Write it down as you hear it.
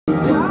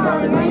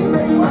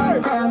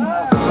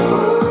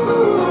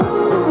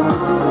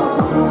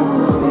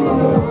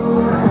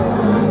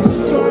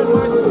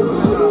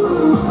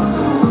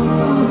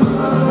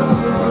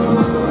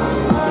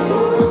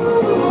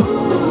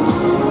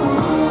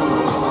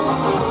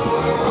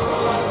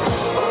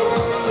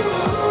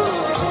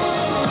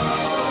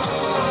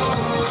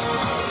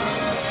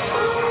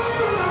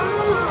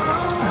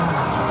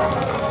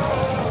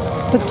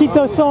Let's keep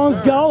those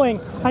songs going.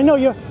 I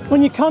know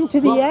when you come to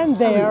the end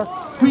there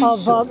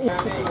of,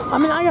 I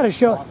mean, I gotta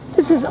show,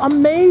 this is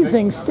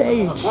amazing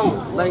stage.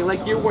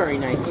 Like you're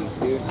wearing Nikes,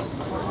 dude.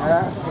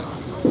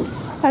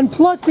 And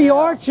plus the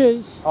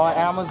arches. On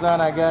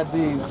Amazon, I got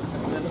these.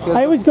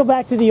 I always go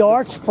back to the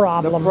arch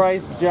problem. The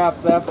price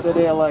drops after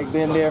they're like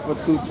been there for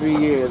 2-3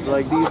 years.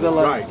 Like these are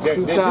like right. They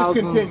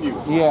discontinue.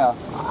 Yeah.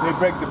 They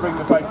bring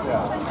the price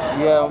down.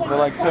 Yeah, for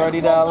like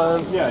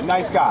 $30. Yeah,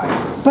 nice guy.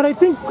 But I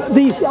think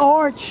the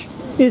arch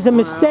is a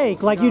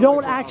mistake. Like you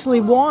don't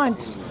actually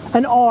want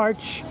an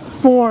arch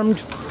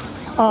formed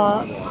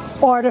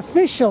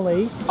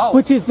artificially,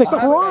 which is the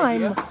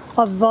crime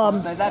of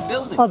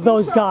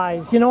those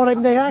guys. You know what I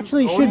mean? They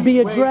actually should be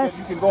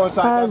addressed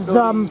as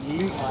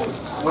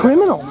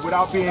criminals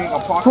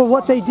for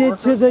what they did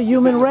to the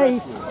human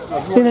race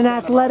in an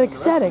athletic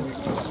setting.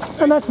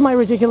 And that's my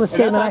ridiculous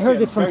statement. I heard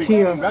this from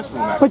Tier.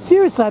 But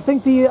seriously, I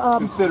think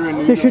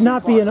there should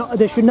not be an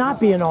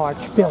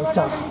arch built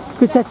up,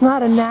 because that's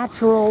not a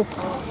natural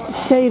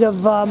state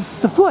of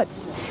the foot.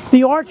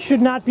 The arch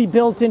should not be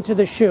built into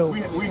the shoe.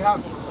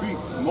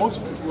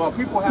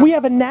 We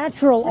have a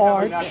natural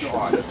arch,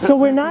 so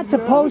we're not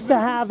supposed to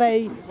have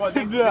a... Well,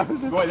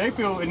 they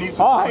feel it needs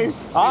Hi,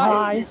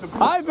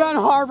 Ben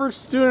Harburg,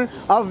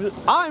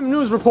 I'm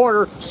news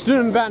reporter,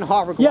 student Ben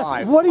Harburg. Yes,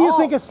 Live. what do you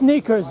think of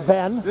sneakers,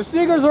 Ben? The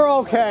sneakers are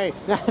okay.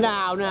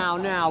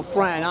 Now,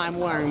 friend, I'm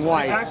wearing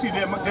white. Actually,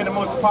 they're the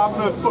most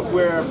popular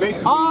footwear,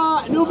 basically.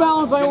 New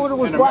Balance I ordered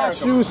was black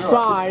shoe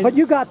size. But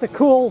you got the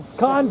cool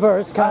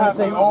Converse kind of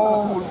thing.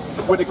 Old,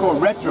 what they call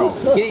retro.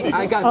 Yeah,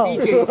 I got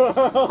BJ's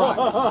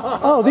Bronx.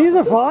 Oh, these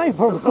are fine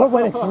for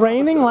when it's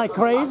raining like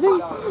crazy?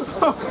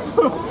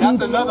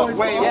 That's another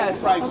way of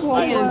price.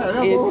 And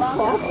it's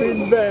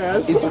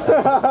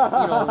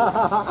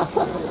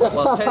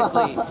well,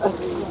 technically,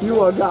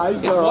 You guys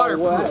it's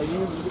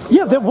waterproof.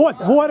 Yeah, they're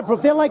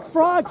waterproof. They're like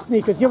frog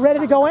sneakers. You're ready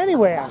to go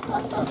anywhere.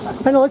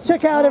 I know, let's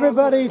check out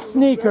everybody's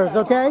sneakers,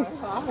 okay?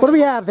 What do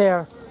we have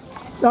there?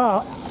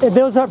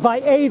 Those are by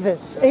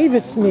Avis.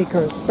 Avis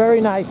sneakers. Very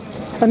nice.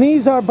 And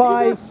these are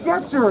by...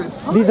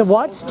 Skechers. These are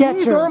what? Skechers.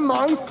 These are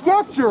my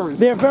Skechers.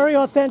 They're very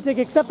authentic,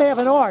 except they have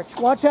an arch.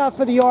 Watch out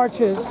for the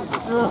arches.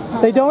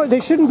 They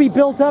shouldn't be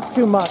built up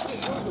too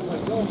much.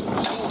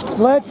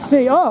 Let's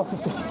see. Oh,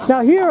 now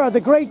here are the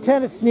great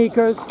tennis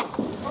sneakers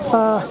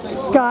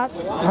Scott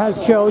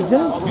has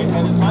chosen.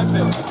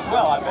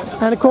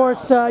 And of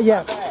course,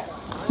 yes,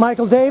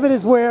 Michael David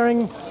is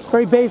wearing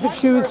very basic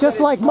shoes,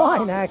 just like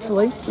mine,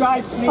 actually.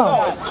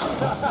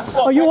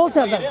 Oh, you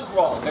also have that. It is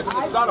wrong. It's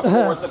not a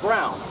floor, it's the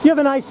ground. You have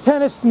a nice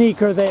tennis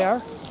sneaker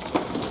there.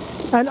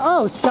 And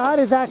oh, Scott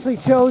has actually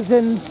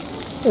chosen,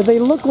 they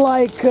look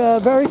like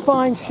very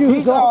fine shoes.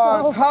 These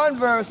are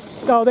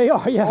Converse. Oh, they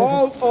are, yeah.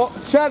 All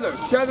cheddar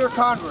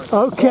Converse.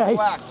 Okay,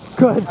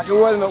 good. I can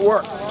wear them at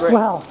work. Great.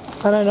 Well,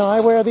 I don't know, I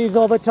wear these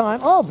all the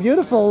time. Oh,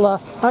 beautiful.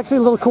 Actually,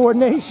 a little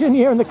coordination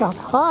here in the car.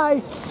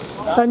 Hi.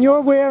 And you're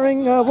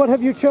wearing, what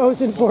have you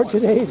chosen for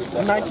today's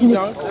Nike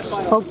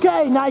Dunks.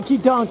 Okay, Nike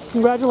Dunks.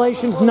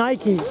 Congratulations,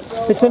 Nike.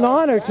 It's an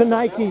honor to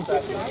Nike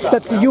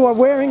that you are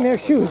wearing their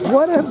shoes.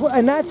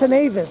 And that's an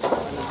Avis.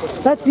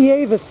 That's the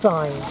Avis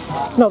sign.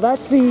 No,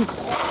 that's the...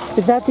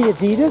 Is that the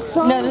Adidas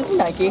sign? No, this is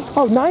Nike.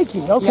 Oh,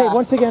 Nike. Okay, yeah.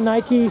 Once again,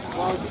 Nike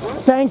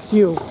thanks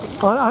you.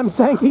 I'm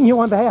thanking you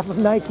on behalf of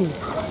Nike.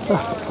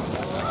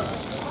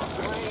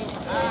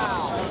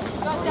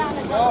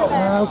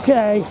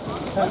 Okay.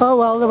 Oh,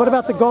 well, what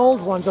about the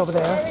gold ones over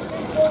there?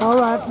 All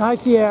right. High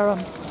Sierra.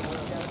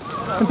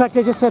 In fact,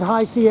 I just said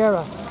High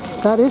Sierra.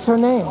 That is her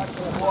name.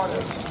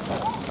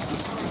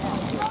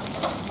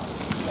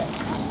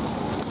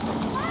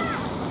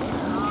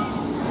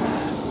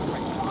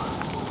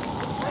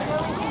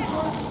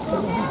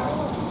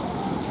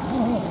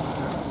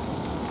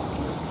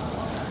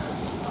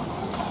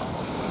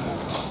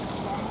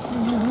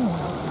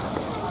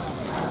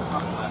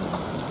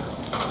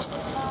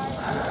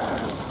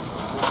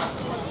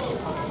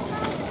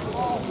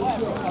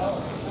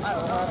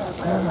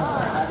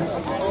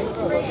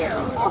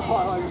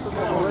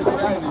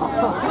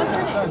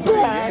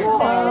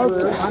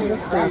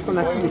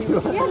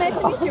 Yeah, nice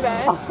to meet you,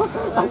 man.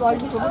 I like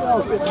something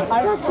else.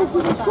 I got kids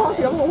in the truck.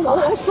 I'm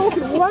all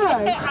soaking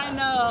wet. I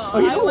know. Oh,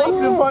 you don't like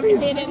them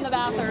bunnies? Hid in the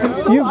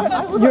bathroom.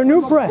 Your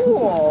new friends.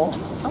 Cool.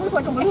 I look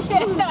like a little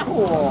swimming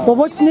pool. Well,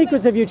 what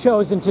sneakers have you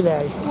chosen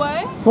today?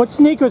 What? What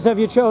sneakers have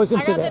you chosen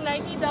I got today? the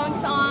Nike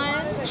Dunks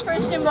on.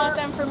 Christian bought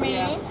them for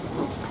me.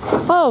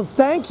 Oh,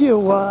 thank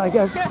you, I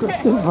guess,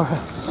 Kristen.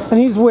 And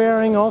he's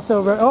wearing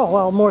also, oh,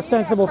 well, more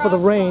sensible for the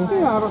rain.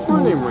 Yeah, I have a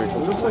friend named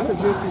Rachel, just like the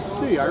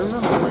JCC. I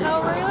remember Rachel.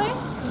 Oh, really?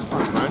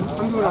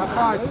 I'm doing a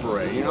high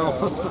parade, you know.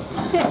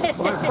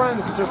 My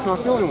friend's just not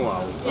feeling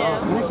well.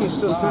 Nikki's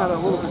just had a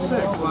little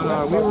sick,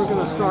 but we were going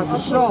to start the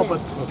show, but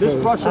this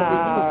brush up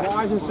with the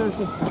Wise in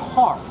Central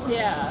Park.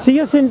 Yeah. See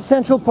us in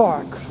Central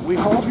Park. We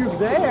hope you're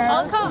there.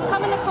 I'll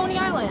come into Coney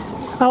Island.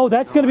 Oh,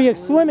 that's going to be a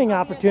swimming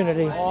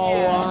opportunity. Oh,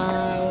 wow.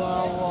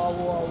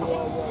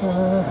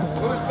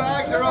 Whose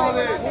bags are all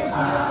this?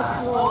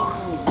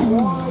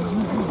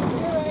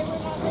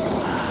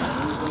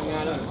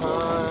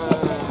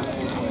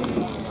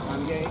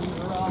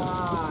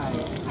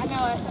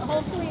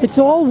 hopefully It's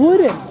all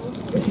wooden.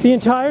 The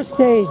entire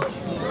stage.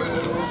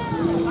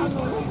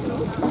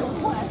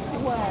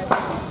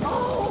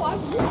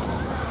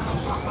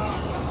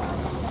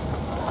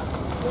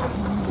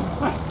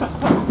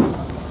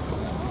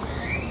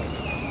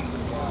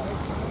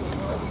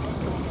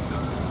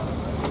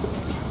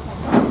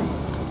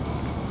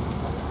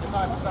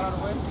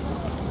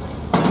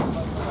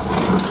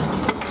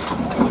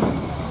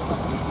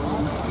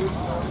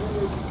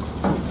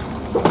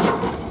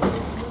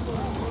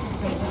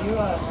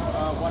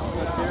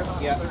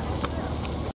 Yeah.